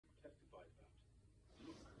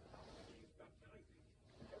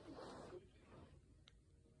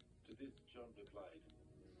replied,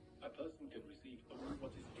 "A person can receive only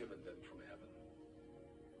what is given them from heaven.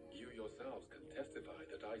 You yourselves can testify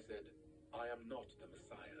that I said, I am not the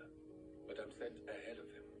Messiah, but am sent ahead of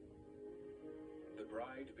him. The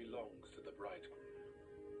bride belongs to the bridegroom.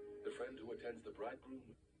 The friend who attends the bridegroom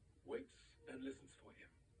waits and listens for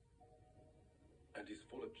him, and is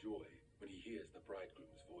full of joy when he hears the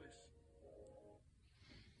bridegroom's voice."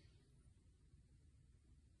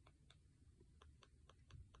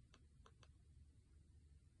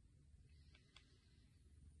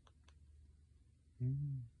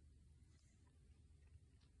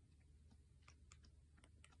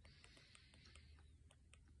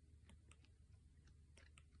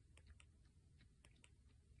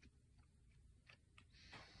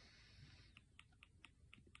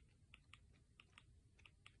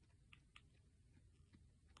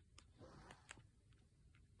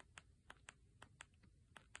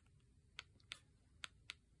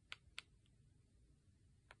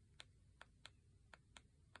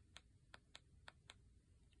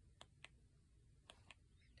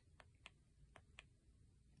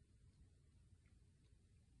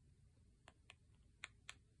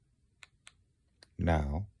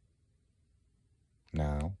 Now.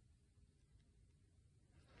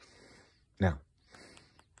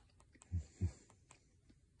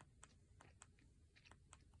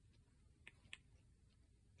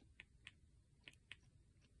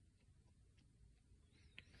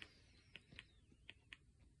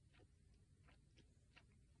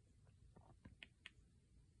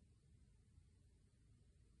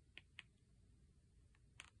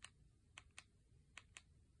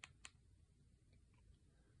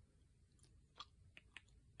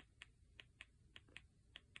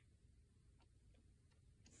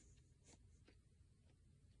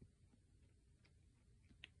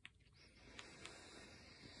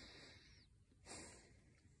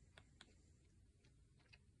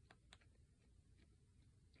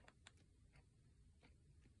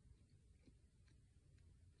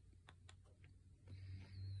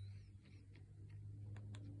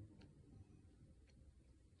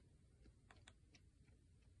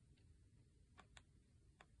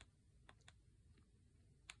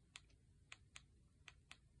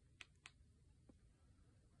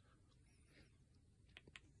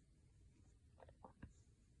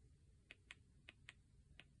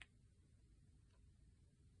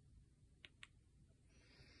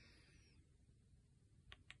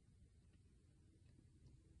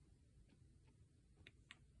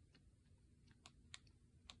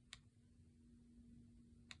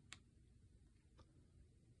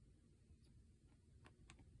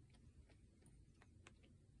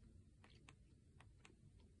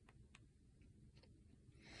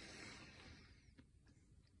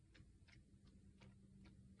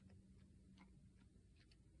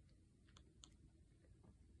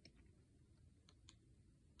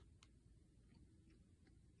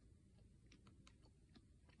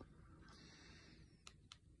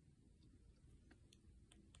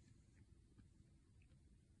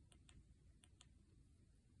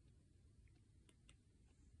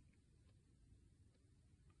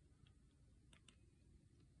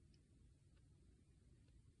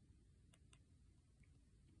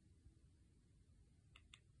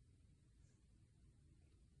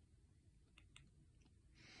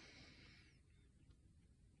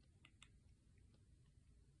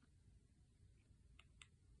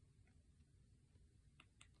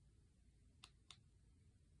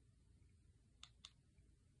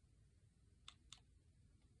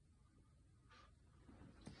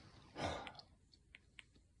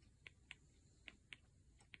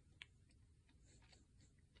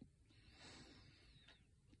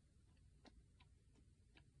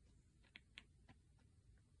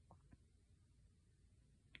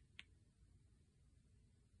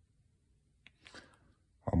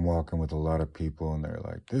 I'm walking with a lot of people and they're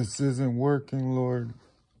like, "This isn't working, Lord."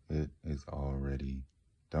 It is already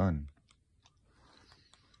done.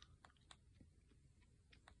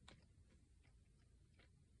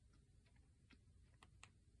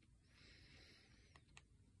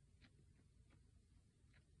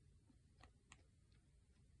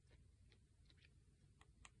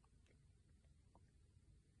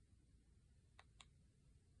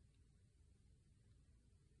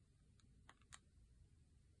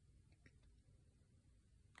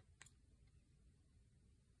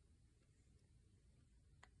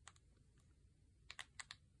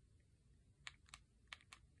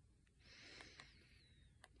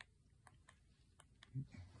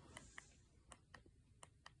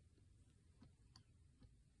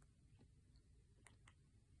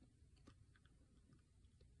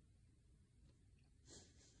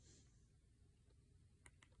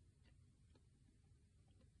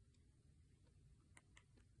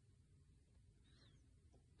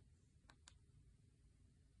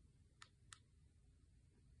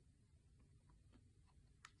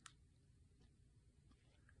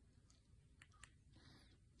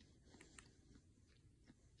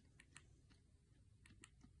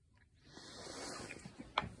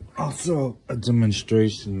 Also, a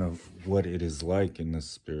demonstration of what it is like in the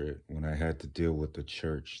spirit when I had to deal with the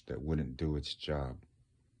church that wouldn't do its job.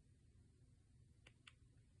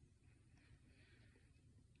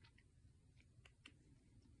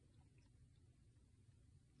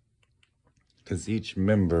 Because each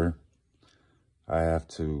member I have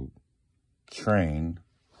to train,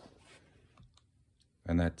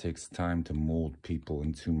 and that takes time to mold people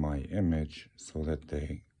into my image so that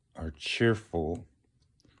they are cheerful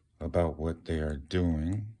about what they are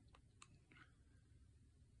doing,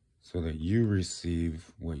 so that you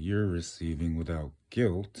receive what you're receiving without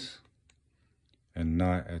guilt and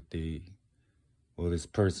not at the, well, this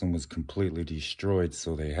person was completely destroyed,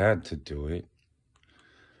 so they had to do it.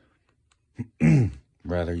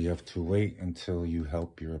 Rather, you have to wait until you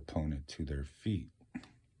help your opponent to their feet.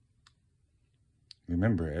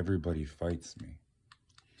 Remember, everybody fights me,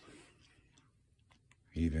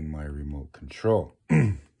 even my remote control.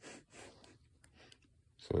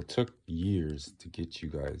 So it took years to get you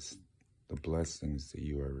guys the blessings that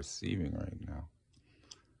you are receiving right now.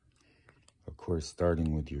 Of course,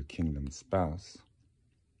 starting with your kingdom spouse.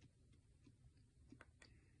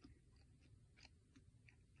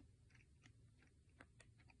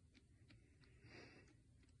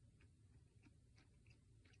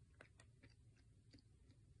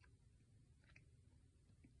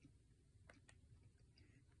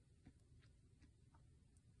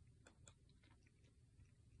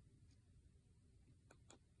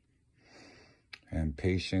 And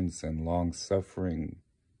patience and long suffering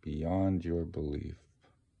beyond your belief.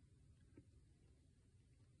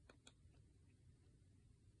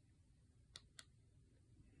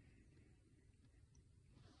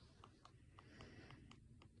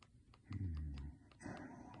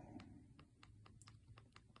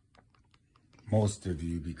 Most of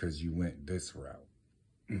you, because you went this route.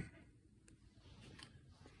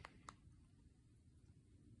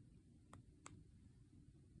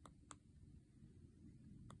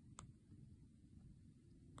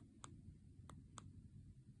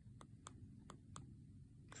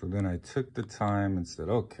 So then I took the time and said,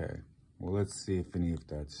 okay, well, let's see if any of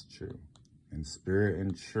that's true. In spirit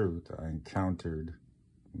and truth, I encountered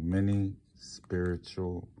many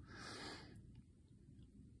spiritual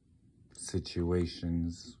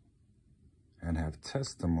situations and have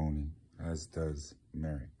testimony, as does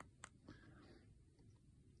Mary.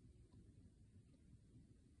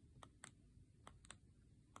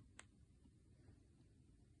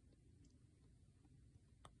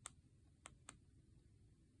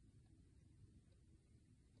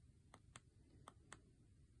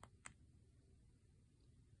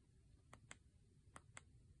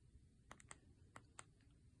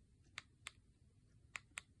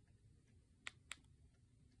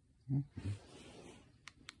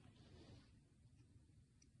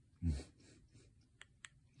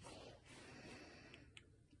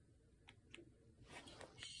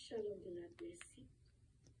 Shalom, God bless you.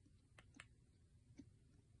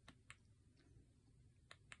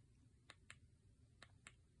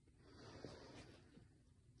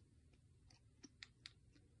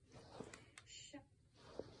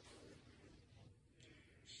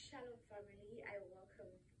 Shalom, family. I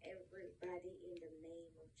welcome everybody in the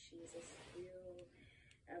name of Jesus. You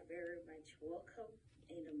are very much welcome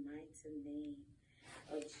in the mighty name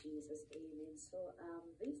of Jesus. Amen. So,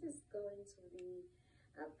 this is going to be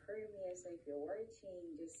a premiere. So, if you're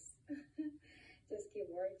watching, just just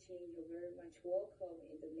keep watching. You're very much welcome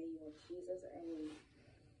in the name of Jesus. And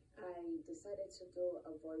I decided to do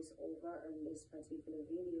a voiceover on this particular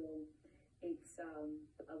video. It's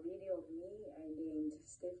a video of me and then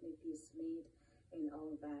Stephanie Peace made and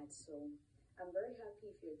all that. So I'm very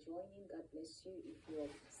happy if you're joining. God bless you. If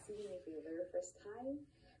you're seeing me for your very first time,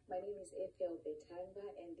 my name is Ethel Betanga,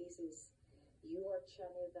 and this is your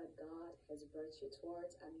channel that God has brought you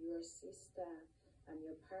towards. I'm your sister, I'm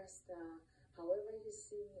your pastor. However you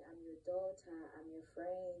see me, I'm your daughter, I'm your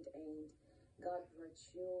friend, and God brought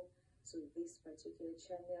you to this particular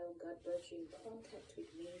channel. God brought you in contact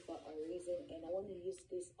with me for a reason, and I want to use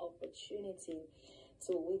this opportunity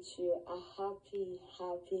to wish you a happy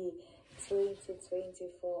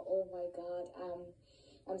 2024. Oh my God,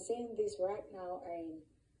 I'm saying this right now, and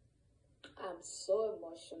I'm so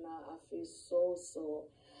emotional. I feel so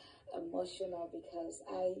emotional because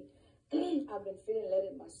I've been feeling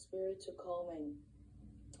led in my spirit to come and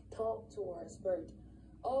talk to our spirit.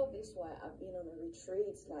 All this while I've been on a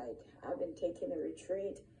retreat, like I've been taking a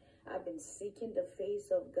retreat. I've been seeking the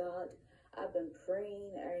face of God. I've been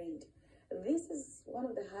praying, and this is one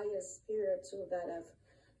of the highest spirit too that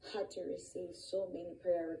I've had to receive so many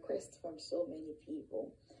prayer requests from so many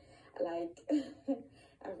people. Like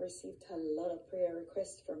I've received a lot of prayer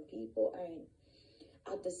requests from people, and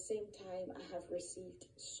at the same time, I have received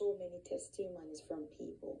so many testimonies from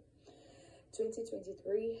people.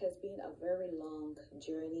 2023 has been a very long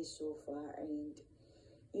journey so far, and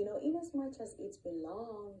you know, in as much as it's been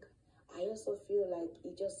long, I also feel like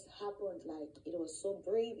it just happened, like it was so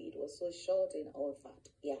brief, it was so short and all that.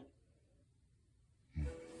 Yeah.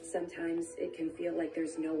 Sometimes it can feel like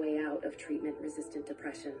there's no way out of treatment-resistant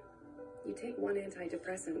depression. You take one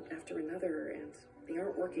antidepressant after another, and they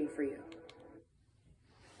aren't working for you.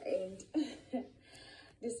 And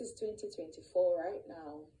this is 2024 right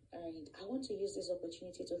now, and I want to use this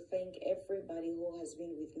opportunity to thank everybody who has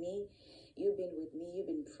been with me. You've been with me, you've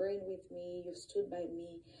been praying with me, you've stood by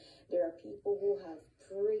me. There are people who have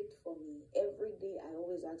prayed for me. Every day I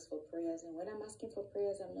always ask for prayers, and when I'm asking for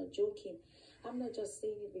prayers, I'm not joking. I'm not just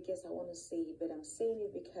saying it because I want to say it, but I'm saying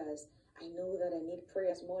it because I know that I need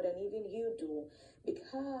prayers more than even you do,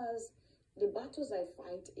 because the battles I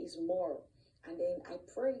fight is more. And then I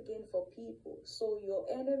pray again for people. So your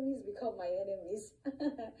enemies become my enemies.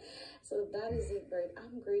 So that is it, but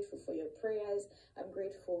I'm grateful for your prayers. I'm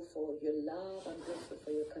grateful for your love. I'm grateful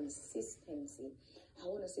for your consistency. I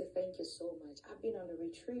want to say thank you so much. I've been on a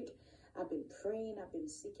retreat. I've been praying. I've been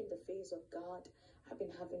seeking the face of God. I've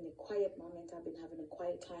been having a quiet moment. I've been having a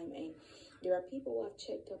quiet time. And there are people who have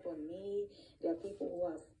checked up on me. There are people who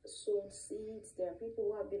have sown seeds. There are people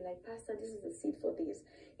who have been like, Pastor, this is the seed for this.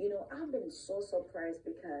 You know, I've been so surprised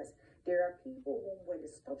because there are people who, when they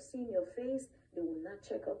stop seeing your face, they will not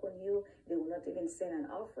check up on you. They will not even send an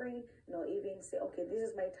offering, nor even say, okay, this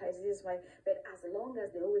is my tithe, this is my... But as long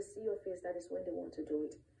as they always see your face, that is when they want to do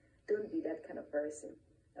it. Don't be that kind of person,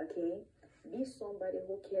 okay? Be somebody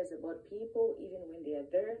who cares about people even when they are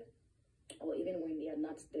there or even when they are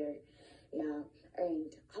not there. Yeah, and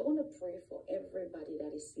I want to pray for everybody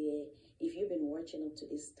that is here. If you've been watching up to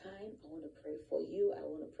this time, I want to pray for you. I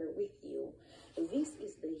want to pray with you. This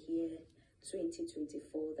is the year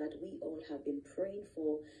 2024 that we all have been praying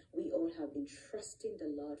for. We all have been trusting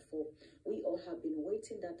the Lord for. We all have been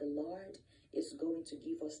waiting that the Lord is going to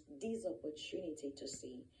give us this opportunity to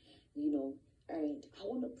see, you know. And I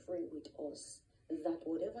want to pray with us that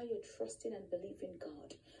whatever you're trusting and believing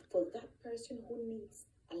God for, that person who needs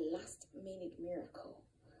a last minute miracle,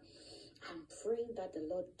 I'm praying that the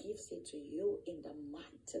Lord gives it to you in the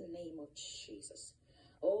mighty name of Jesus.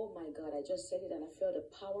 Oh my God, I just said it and I felt the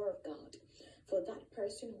power of God. For that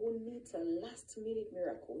person who needs a last minute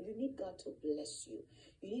miracle, you need God to bless you.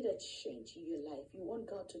 You need a change in your life. You want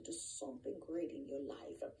God to do something great in your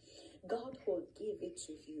life. God will give it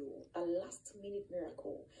to you, a last minute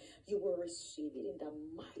miracle. You will receive it in the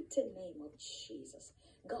mighty name of Jesus.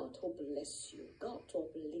 God will bless you. God will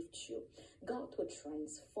uplift you. God will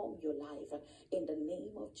transform your life in the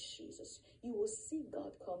name of Jesus. You will see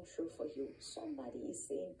God come true for you. Somebody is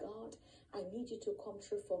saying, God, I need you to come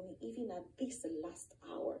true for me even at this last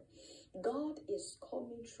hour. God is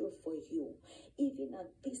coming true for you even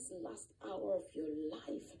at this last hour of your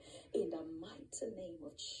life in the mighty name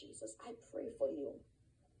of Jesus. I pray for you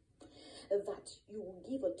that you will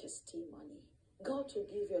give a testimony. God will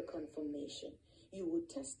give you a confirmation. You will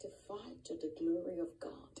testify to the glory of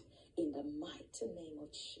God in the mighty name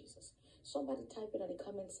of Jesus. Somebody type it in the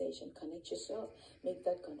comment section. Connect yourself. Make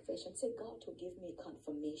that confession. Say, God will give me a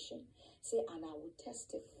confirmation. Say, and I will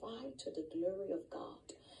testify to the glory of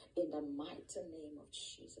God in the mighty name of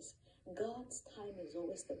Jesus. God's time is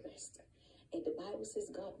always the best. And the Bible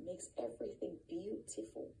says God makes everything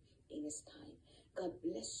beautiful in his time. God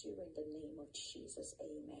bless you in the name of Jesus.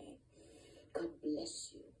 Amen. God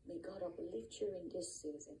bless you. May God uplift you in this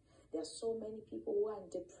season. There are so many people who are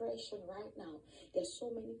in depression right now. There are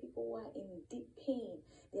so many people who are in deep pain.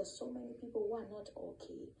 There are so many people who are not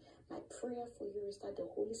okay. My prayer for you is that the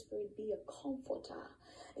Holy Spirit be a comforter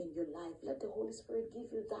in your life. Let the Holy Spirit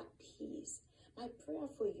give you that peace. My prayer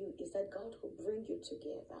for you is that God will bring you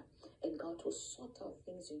together and God will sort out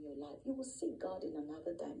things in your life. You will see God in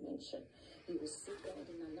another dimension. You will see God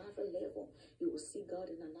in another level. You will see God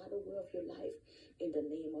in another way of your life in the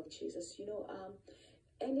name of Jesus. You know,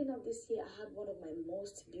 ending of this year, I had one of my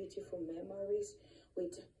most beautiful memories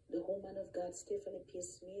with the woman of God, Stephanie P.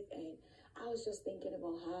 Smith, and I was just thinking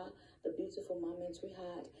about her, the beautiful moments we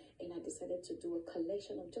had, and I decided to do a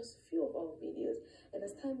collection of just a few of our videos. And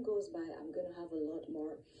as time goes by, I'm going to have a lot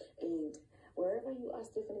more. And wherever you are,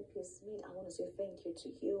 Stephanie P. Smith, I want to say thank you to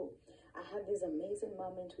you. I had this amazing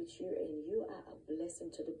moment with you, and you are a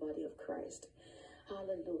blessing to the body of Christ.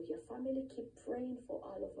 Hallelujah. Family, keep praying for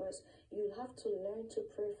all of us. You'll have to learn to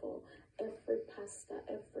pray for every pastor,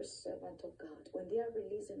 every servant of God. When they are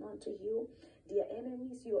releasing unto you, their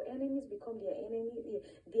enemies, your enemies become their enemies.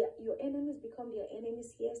 Your enemies become their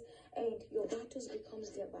enemies, yes, and your battles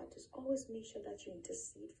becomes their battles. Always make sure that you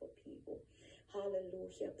intercede for people.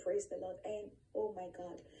 Hallelujah. Praise the Lord. And oh my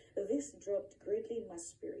God, this dropped greatly in my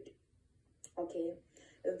spirit. Okay,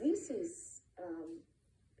 this is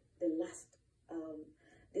the last.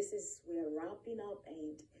 This is, we're wrapping up,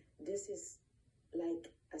 and this is like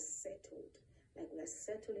a settled. Like we're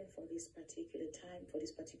settling for this particular time, for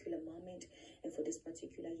this particular moment, and for this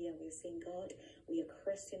particular year. We're saying, God, we are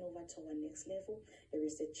crossing over to our next level. There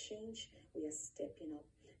is a change. We are stepping up.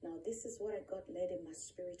 Now, this is what I got led in my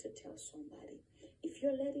spirit to tell somebody. If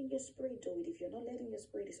you're letting your spirit do it, if you're not letting your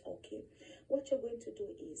spirit, it's okay. What you're going to do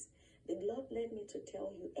is, the Lord led me to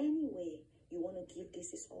tell you, anyway, you want to give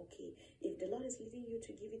this is okay. If the Lord is leading you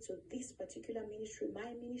to give it to this particular ministry,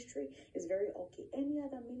 my ministry is very okay. Any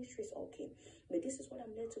other ministry is okay. But this is what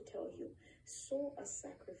I'm led to tell you. Sow a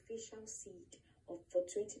sacrificial seed for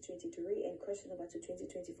 2023 and crossing over to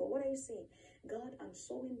 2024. What are you saying? God, I'm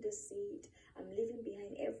sowing this seed. I'm leaving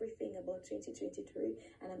behind everything about 2023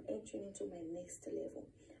 and I'm entering into my next level.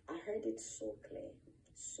 I heard it so clear.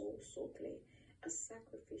 So clear. A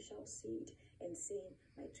sacrificial seed and saying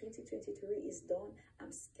my 2023 is done.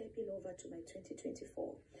 I'm stepping over to my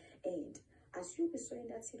 2024. And as you be sowing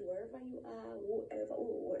that seed wherever you are,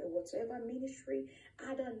 whatever ministry,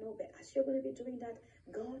 I don't know, but as you're going to be doing that,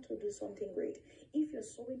 God will do something great. If you're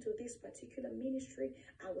sowing to this particular ministry,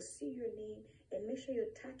 I will see your name and make sure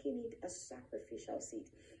you're tagging it a sacrificial seed.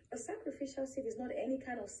 A sacrificial seed is not any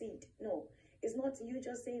kind of seed. No, it's not you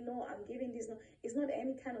just saying, no, I'm giving this. No, it's not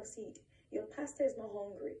any kind of seed. Your pastor is not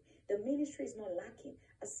hungry. The ministry is not lacking.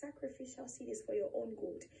 A sacrificial seed is for your own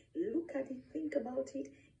good. Look at it. Think about it.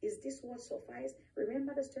 Is this what suffice?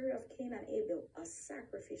 Remember the story of Cain and Abel. A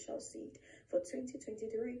sacrificial seed for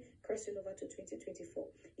 2023, crossing over to 2024.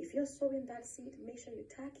 If you're sowing that seed, make sure you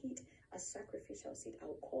tag it a sacrificial seed.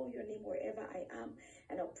 I'll call your name wherever I am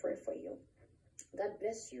and I'll pray for you. God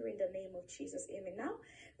bless you in the name of Jesus. Amen. Now,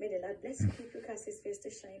 may the Lord bless you, keep you, cast his face to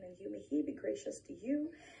shine on you. May he be gracious to you,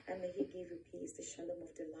 and may he give you peace. The shalom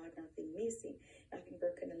of the Lord, nothing missing, nothing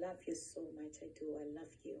broken. I love you so much. I do. I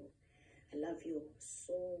love you. I love you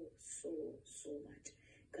so much.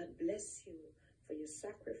 God bless you for your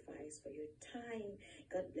sacrifice, for your time.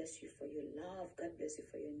 God bless you for your love. God bless you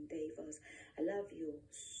for your endeavors. I love you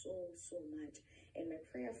so much. And my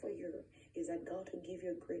prayer for you is that God will give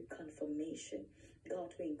you a great confirmation.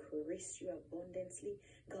 God will increase you abundantly.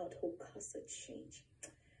 God will cause a change.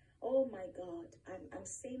 Oh my God, I'm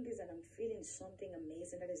saying this and I'm feeling something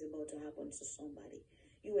amazing that is about to happen to somebody.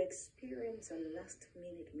 You experience a last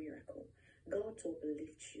minute miracle. God will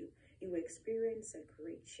uplift you. You will experience a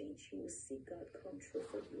great change. You will see God come true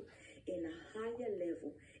for you in a higher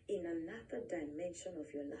level, in another dimension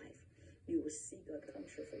of your life. You will see God come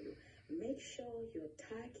true for you. Make sure you're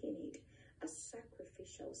tagging it a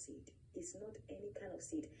sacrificial seed. It's not any kind of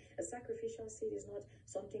seed. A sacrificial seed is not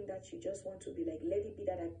something that you just want to be like, let it be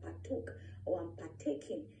that I partook or I'm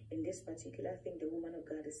partaking in this particular thing the woman of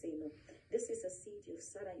God is saying. No, this is a seed you've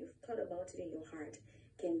sat and you've thought about it in your heart.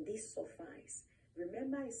 Can this suffice?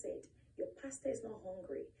 Remember I said, your pastor is not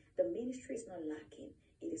hungry. The ministry is not lacking.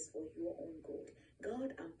 It is for your own good.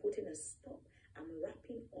 God, I'm putting a stop. I'm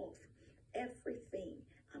wrapping off everything.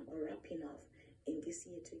 I'm wrapping off in this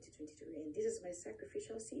year 2023, and this is my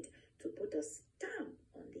sacrificial seed to put a stamp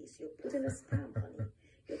on this. You're putting a stamp on it.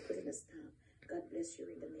 You're putting a stamp. God bless you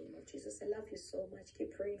in the name of Jesus. I love you so much.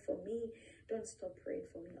 Keep praying for me. Don't stop praying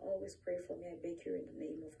for me. Always pray for me. I beg you in the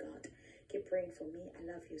name of God. Keep praying for me. I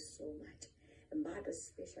love you so much. And by the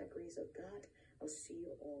special grace of God, I'll see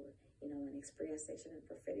you all in our next prayer session and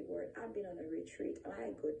prophetic word. I've been on a retreat.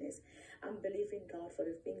 My goodness. I'm believing God for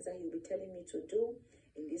the things that he'll be telling me to do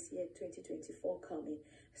in this year 2024 coming.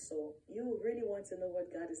 So you really want to know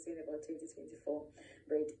what God is saying about 2024,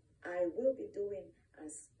 but I will be doing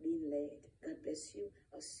as being led. God bless you.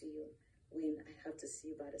 I'll see you when I have to see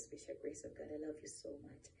you by the special grace of God. I love you so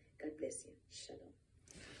much. God bless you. Shalom.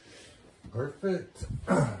 Perfect.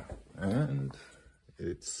 And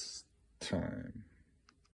it's time.